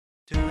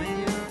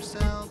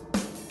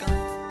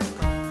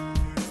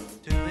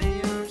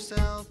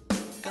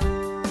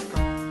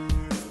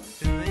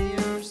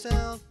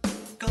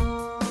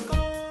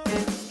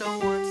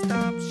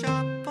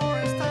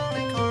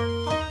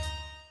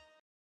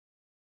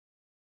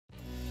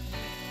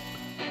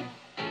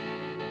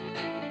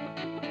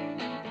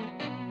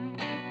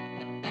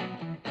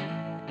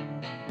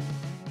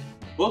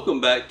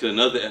Welcome back to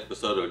another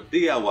episode of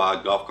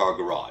DIY Golf Car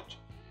Garage.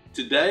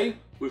 Today,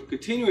 we're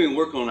continuing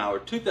work on our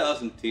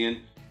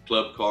 2010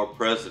 Club Car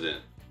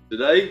Precedent.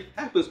 Today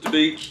happens to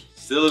be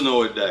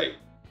Solenoid Day.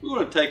 We're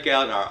going to take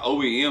out our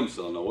OEM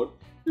solenoid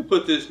and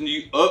put this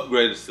new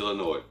upgraded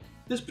solenoid.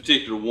 This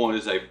particular one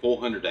is a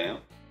 400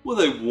 amp with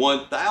a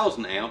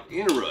 1000 amp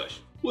inrush.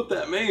 What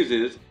that means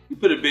is you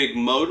put a big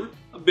motor,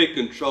 a big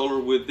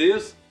controller with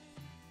this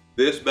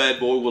bad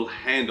boy will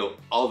handle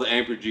all the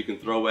amperage you can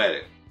throw at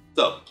it.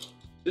 So,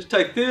 just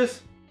take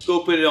this, go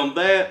put it on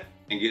that,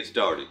 and get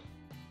started.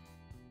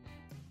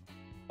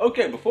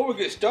 Okay, before we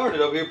get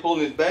started over here pulling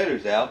these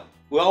batteries out,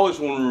 we always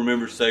want to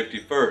remember safety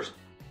first.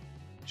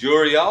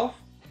 Jewelry off,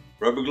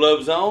 rubber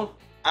gloves on,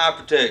 eye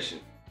protection.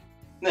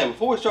 Now,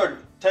 before we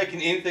start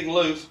taking anything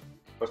loose,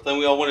 first thing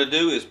we all want to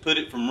do is put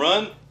it from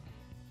run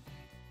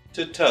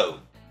to toe.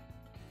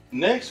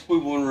 Next, we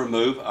want to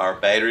remove our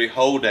battery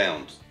hold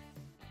downs.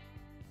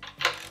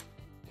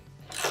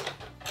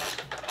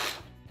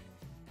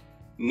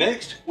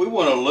 Next, we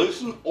want to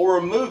loosen or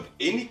remove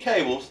any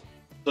cables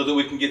so that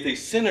we can get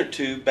these center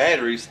two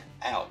batteries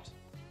out.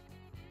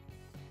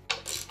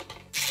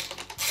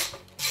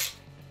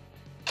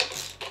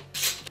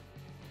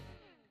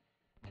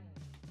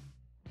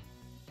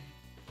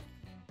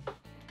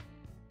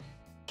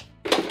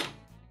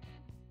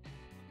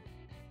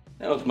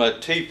 Now with my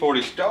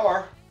T40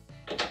 Star,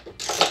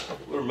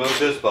 we'll remove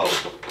this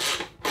bolt.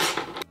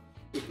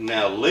 We can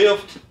now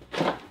lift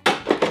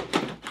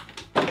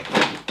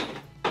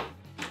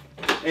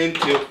and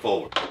tilt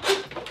forward.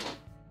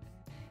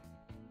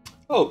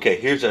 Okay,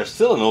 here's our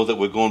solenoid that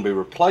we're going to be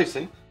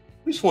replacing.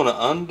 We just want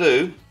to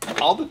undo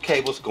all the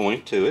cables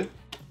going to it.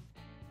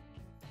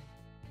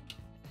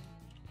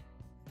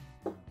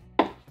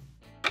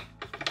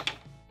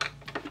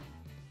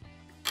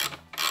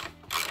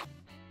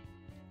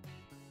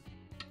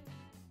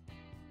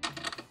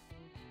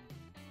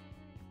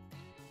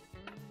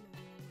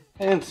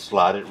 And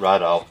slide it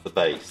right off the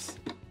base.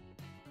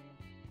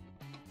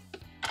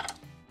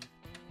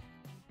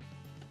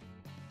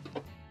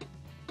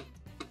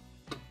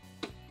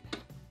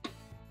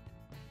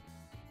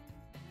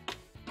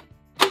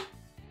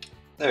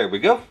 There we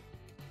go.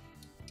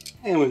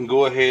 And we can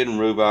go ahead and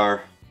remove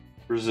our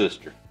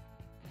resistor.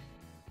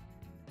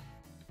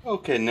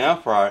 Okay, now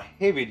for our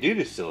heavy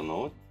duty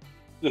solenoid,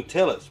 you can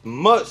tell it's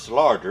much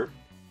larger.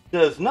 It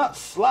does not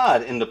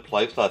slide into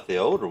place like the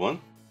older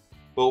one.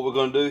 But what we're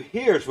going to do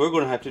here is we're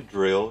going to have to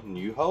drill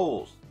new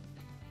holes.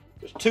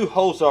 There's two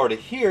holes already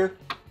here,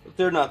 but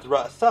they're not the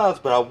right size,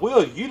 but I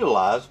will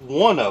utilize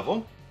one of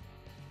them.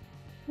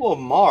 We'll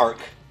mark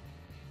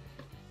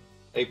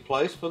a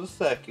place for the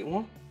second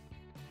one.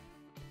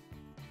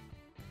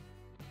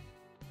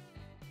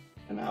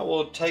 And I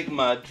will take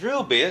my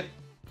drill bit,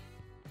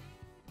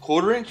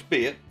 1/4 inch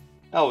bit.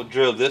 I will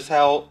drill this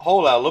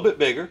hole out a little bit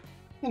bigger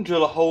and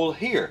drill a hole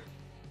here.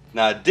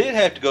 Now I did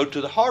have to go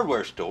to the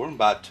hardware store and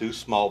buy 2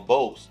 small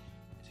bolts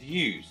to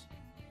use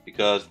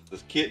because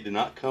this kit did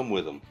not come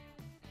with them.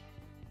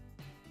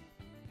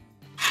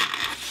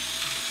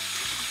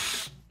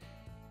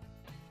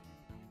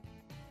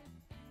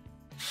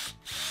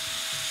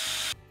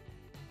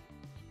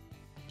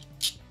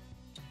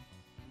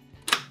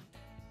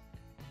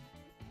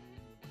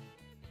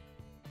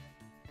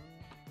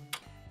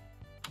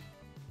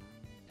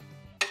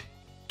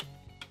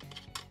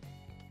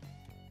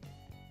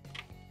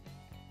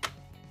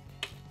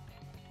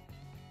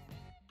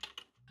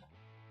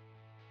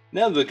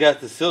 Now that we've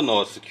got the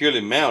solenoid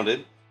securely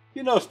mounted,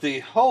 you notice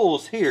the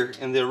holes here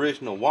in the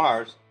original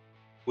wires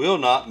will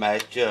not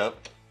match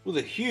up with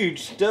the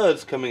huge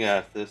studs coming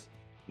out of this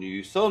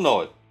new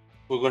solenoid.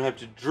 We're going to have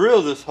to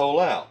drill this hole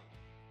out.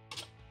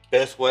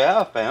 Best way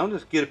I found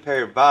is get a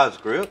pair of vise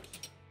grips,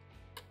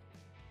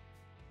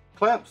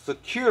 clamp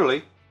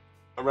securely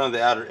around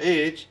the outer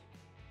edge.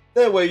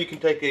 That way you can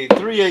take a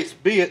 3/8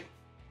 bit,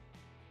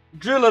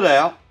 drill it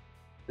out,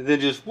 and then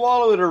just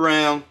wallow it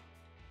around,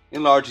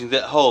 enlarging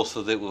that hole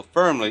so that it will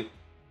firmly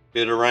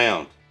fit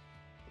around.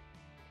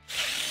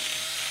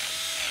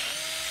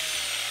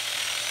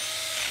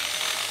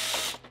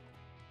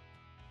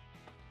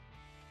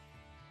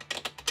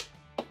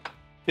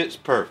 Fits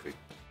perfect.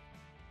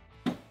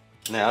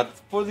 Now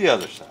for the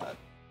other side.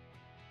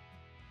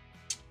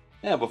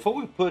 Now before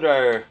we put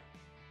our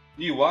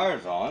new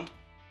wires on,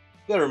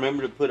 we've got to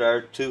remember to put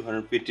our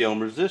 250 ohm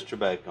resistor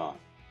back on.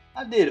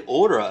 I did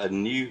order a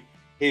new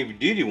heavy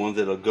duty one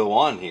that'll go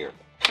on here.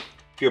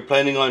 If you're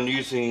planning on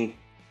using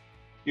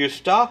your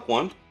stock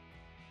one,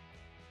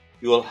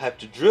 you will have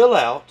to drill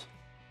out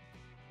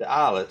the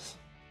eyelets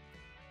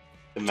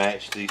to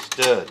match these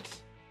studs.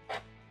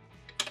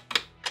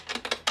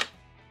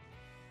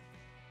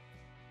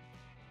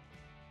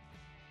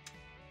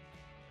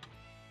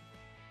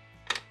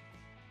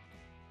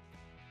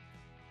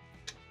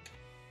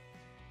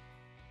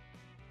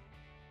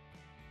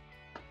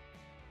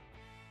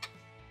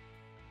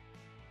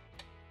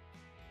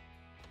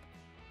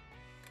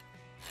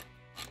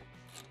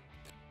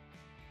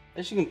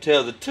 As you can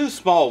tell, the 2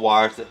 small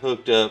wires that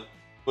hooked up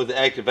with the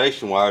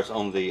activation wires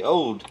on the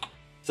old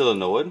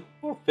solenoid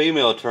or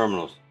female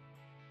terminals.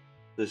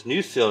 This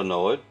new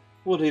solenoid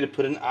will need to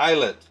put an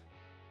eyelet,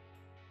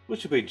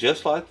 which will be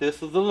just like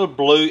this with a little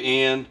blue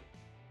end,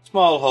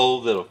 small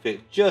hole that'll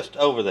fit just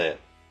over that.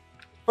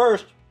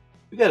 First,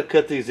 we got to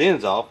cut these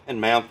ends off and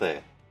mount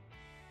that.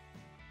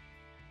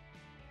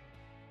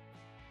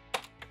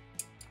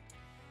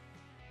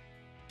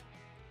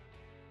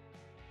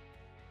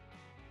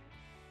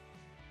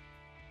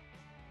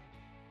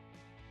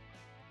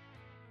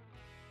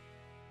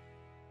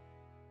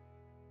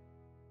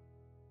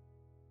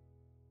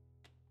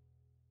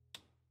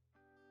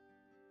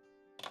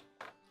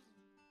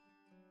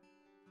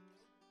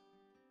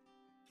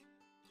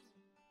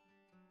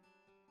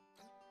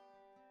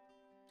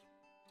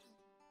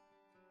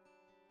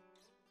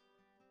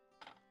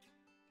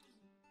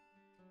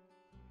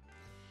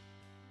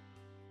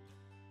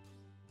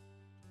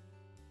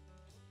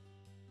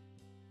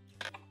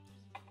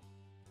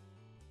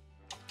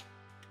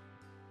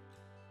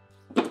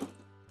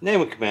 Then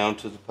we come on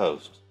to the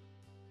post.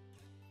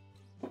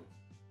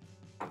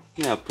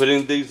 Now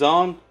putting these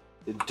on,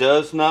 it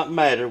does not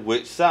matter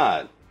which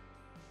side.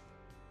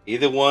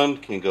 Either one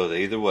can go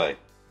either way.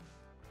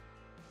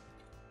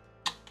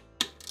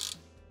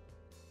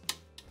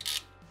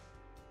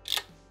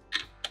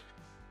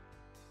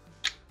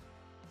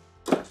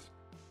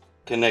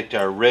 Connect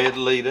our red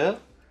lead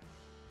up.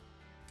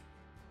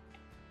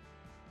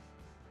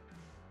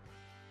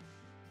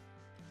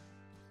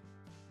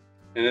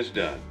 And it's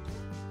done.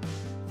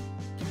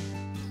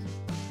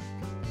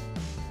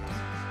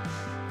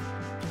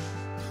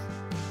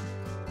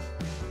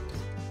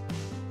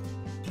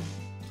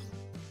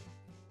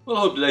 Well,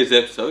 I hope today's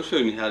episode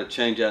showing you how to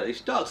change out a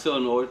stock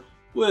solenoid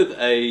with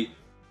a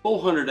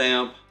 400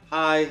 amp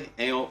high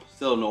amp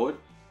solenoid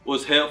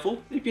was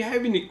helpful. If you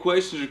have any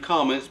questions or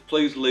comments,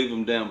 please leave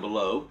them down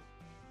below.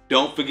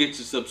 Don't forget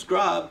to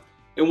subscribe.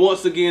 And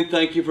once again,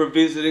 thank you for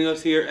visiting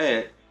us here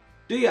at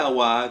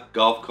DIY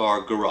Golf Car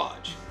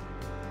Garage.